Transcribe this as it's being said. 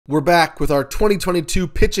We're back with our 2022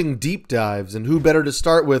 pitching deep dives, and who better to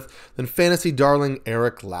start with than fantasy darling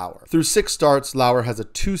Eric Lauer. Through 6 starts, Lauer has a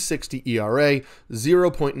 2.60 ERA,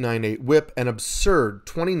 0.98 whip, and absurd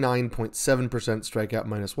 29.7% strikeout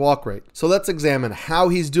minus walk rate. So let's examine how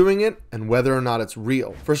he's doing it and whether or not it's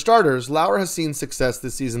real. For starters, Lauer has seen success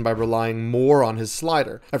this season by relying more on his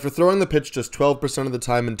slider. After throwing the pitch just 12% of the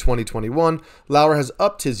time in 2021, Lauer has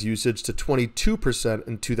upped his usage to 22%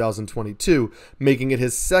 in 2022, making it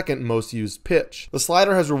his second most used pitch. The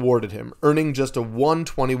slider has rewarded him, earning just a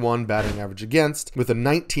 121 batting average against, with a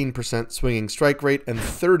 19% swinging strike rate and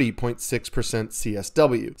 30.6%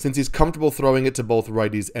 CSW. Since he's comfortable throwing it to both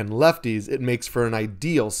righties and lefties, it makes for an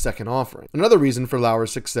ideal second offering. Another reason for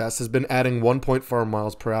Lauer's success has been adding 1.4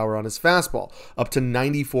 miles per hour on his fastball, up to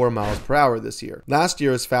 94 miles per hour this year. Last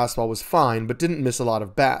year his fastball was fine, but didn't miss a lot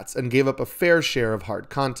of bats and gave up a fair share of hard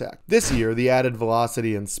contact. This year, the added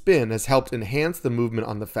velocity and spin has helped enhance the movement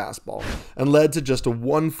on the fastball and led to just a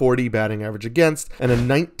 140 batting average against and a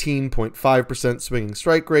 19.5% swinging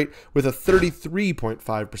strike rate with a 33.5%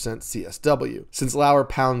 CSW. Since Lauer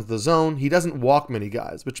pounds the zone, he doesn't walk many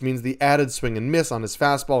guys, which means the added swing and miss on his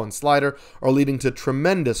fastball and slider are leading to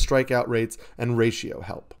tremendous strikeout rates and ratio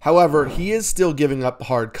help. However, he is still giving up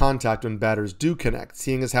hard contact when batters do connect,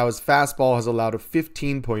 seeing as how his fastball has allowed a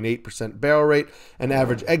 15.8% barrel rate and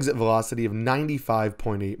average exit velocity of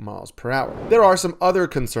 95.8 miles per hour. There are some other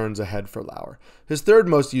concerns ahead for Lauer. His third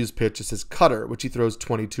most used pitch is his cutter, which he throws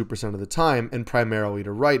 22% of the time and primarily to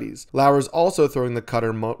righties. Lauer is also throwing the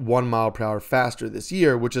cutter 1 mile per hour faster this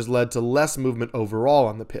year, which has led to less movement overall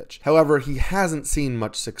on the pitch. However, he hasn't seen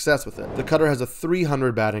much success with it. The cutter has a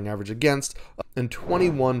 300 batting average against and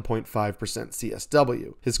 21.5%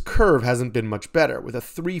 CSW. His curve hasn't been much better, with a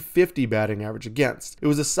 350 batting average against. It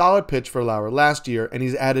was a solid pitch for Lauer last year, and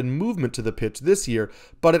he's added movement to the pitch this year,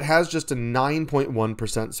 but it has just a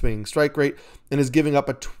 9.1% swinging strike rate and is giving up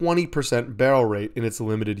a 20% barrel rate in its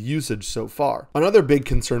limited usage so far. Another big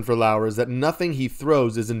concern for Lauer is that nothing he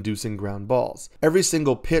throws is inducing ground balls. Every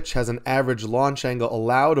single pitch has an average launch angle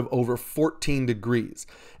allowed of over 14 degrees,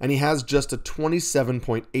 and he has just a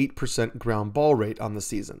 27.8% ground ball rate on the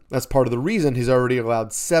season. That's part of the reason he's already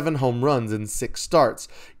allowed 7 home runs in 6 starts,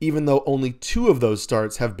 even though only 2 of those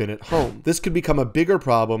starts have been at home. This could become a bigger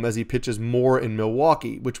problem as he pitches more in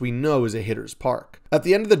Milwaukee, which we know is a hitter's park. At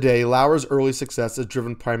the end of the day, Lauer's early success is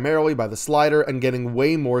driven primarily by the slider and getting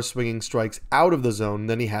way more swinging strikes out of the zone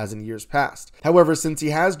than he has in years past. However, since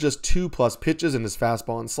he has just 2+ pitches in his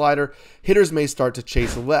fastball and slider, hitters may start to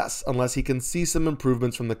chase less unless he can see some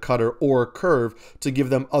improvements from the cutter or curve to give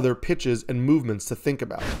them other pitches and movements to think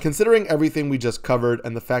about. Considering everything we just covered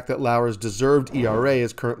and the fact that Lauer's deserved ERA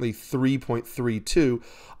is currently 3.32,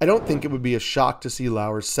 I don't think it would be a shock to see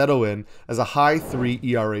Lauer settle in as a high 3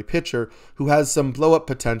 ERA pitcher who has some blow-up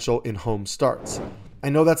potential in home starts. I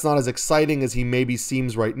know that's not as exciting as he maybe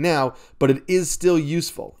seems right now, but it is still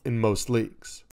useful in most leagues.